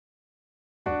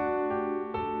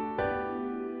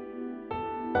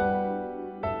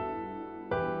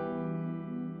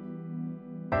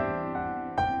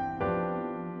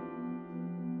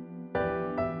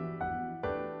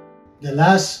the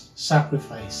last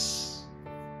sacrifice.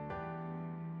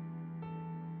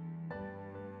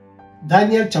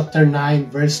 Daniel chapter 9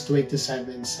 verse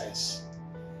 27 says,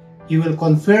 "He will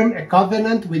confirm a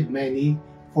covenant with many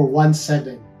for 1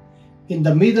 7. In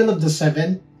the middle of the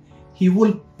 7, he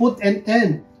will put an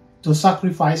end to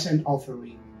sacrifice and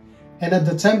offering. And at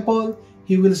the temple,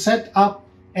 he will set up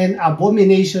an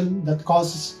abomination that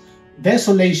causes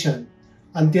desolation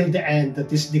until the end that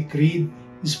is decreed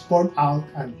is poured out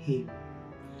on him."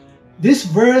 This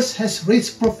verse has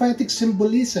rich prophetic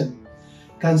symbolism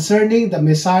concerning the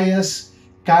Messiah's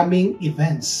coming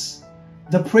events.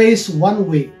 The phrase 1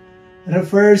 week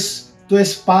refers to a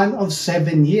span of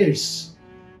 7 years.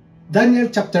 Daniel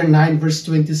chapter 9 verse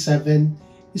 27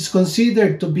 is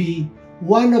considered to be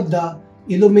one of the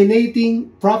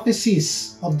illuminating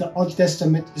prophecies of the Old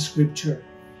Testament scripture.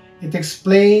 It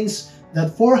explains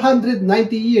that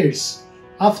 490 years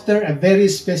after a very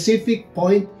specific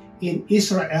point in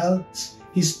Israel's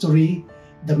history,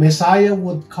 the Messiah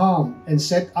would come and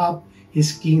set up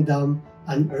his kingdom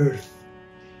on earth.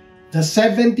 The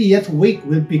 70th week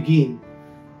will begin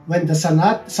when the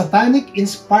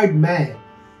satanic-inspired man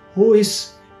who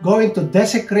is going to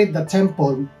desecrate the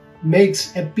temple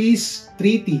makes a peace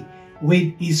treaty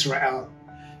with Israel.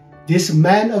 This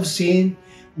man of sin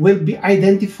will be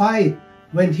identified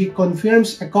when he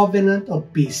confirms a covenant of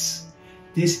peace.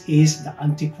 This is the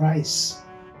Antichrist.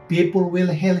 People will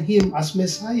hail him as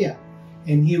Messiah,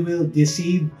 and he will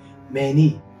deceive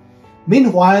many.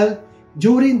 Meanwhile,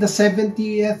 during the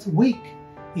 70th week,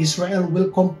 Israel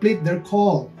will complete their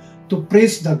call to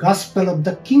preach the gospel of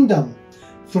the kingdom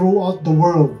throughout the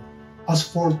world, as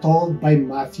foretold by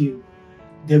Matthew.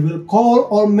 They will call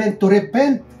all men to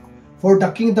repent, for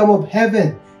the kingdom of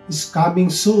heaven is coming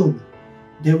soon.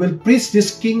 They will preach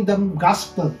this kingdom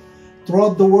gospel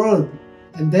throughout the world,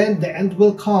 and then the end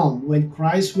will come when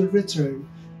Christ will return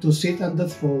to sit on the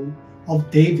throne of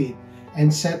David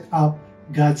and set up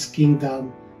God's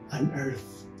kingdom on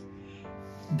earth.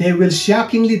 They will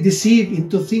shockingly deceive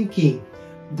into thinking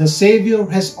the Savior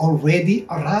has already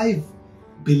arrived,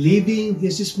 believing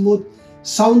his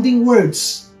smooth-sounding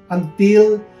words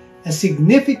until a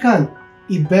significant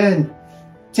event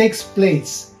takes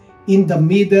place in the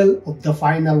middle of the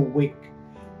final week,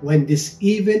 when this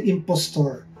evil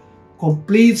impostor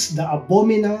completes the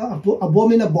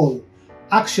abominable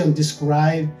action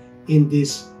described in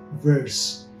this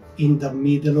verse. In the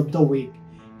middle of the week,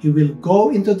 he will go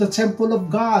into the temple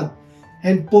of God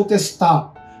and put a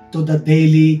stop to the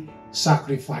daily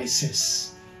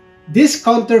sacrifices. This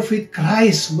counterfeit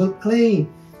Christ will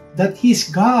claim that he is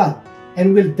God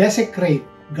and will desecrate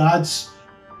God's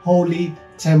holy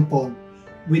temple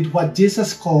with what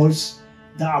Jesus calls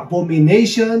the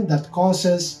abomination that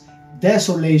causes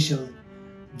desolation.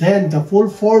 Then the full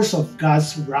force of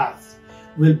God's wrath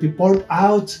will be poured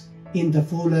out in the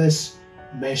fullest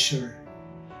measure.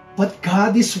 But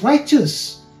God is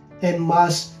righteous and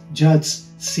must judge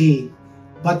sin,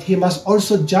 but he must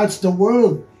also judge the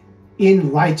world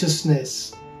in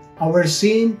righteousness. Our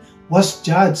sin was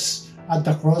judged at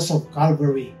the cross of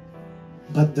Calvary,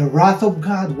 but the wrath of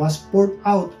God was poured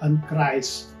out on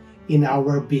Christ in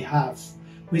our behalf,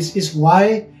 which is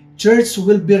why church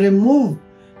will be removed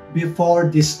before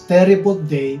this terrible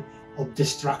day of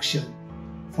destruction.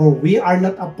 For we are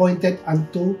not appointed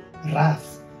unto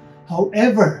wrath.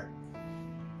 However,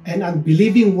 an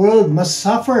unbelieving world must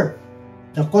suffer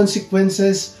the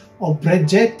consequences of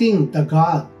rejecting the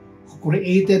God who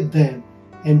created them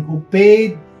and who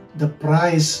paid the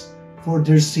price for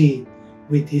their sin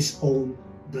with his own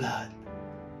blood.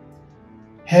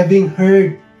 Having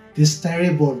heard this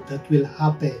terrible that will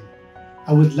happen,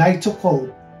 I would like to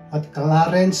quote what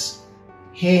Clarence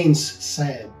Haynes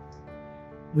said.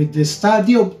 With the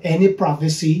study of any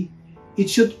prophecy, it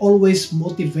should always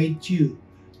motivate you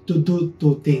to do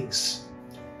two things.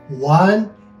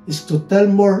 One is to tell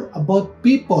more about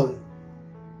people,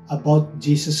 about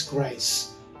Jesus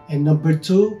Christ. And number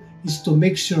two is to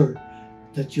make sure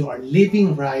that you are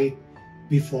living right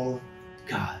before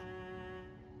God.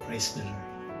 Praise the Lord.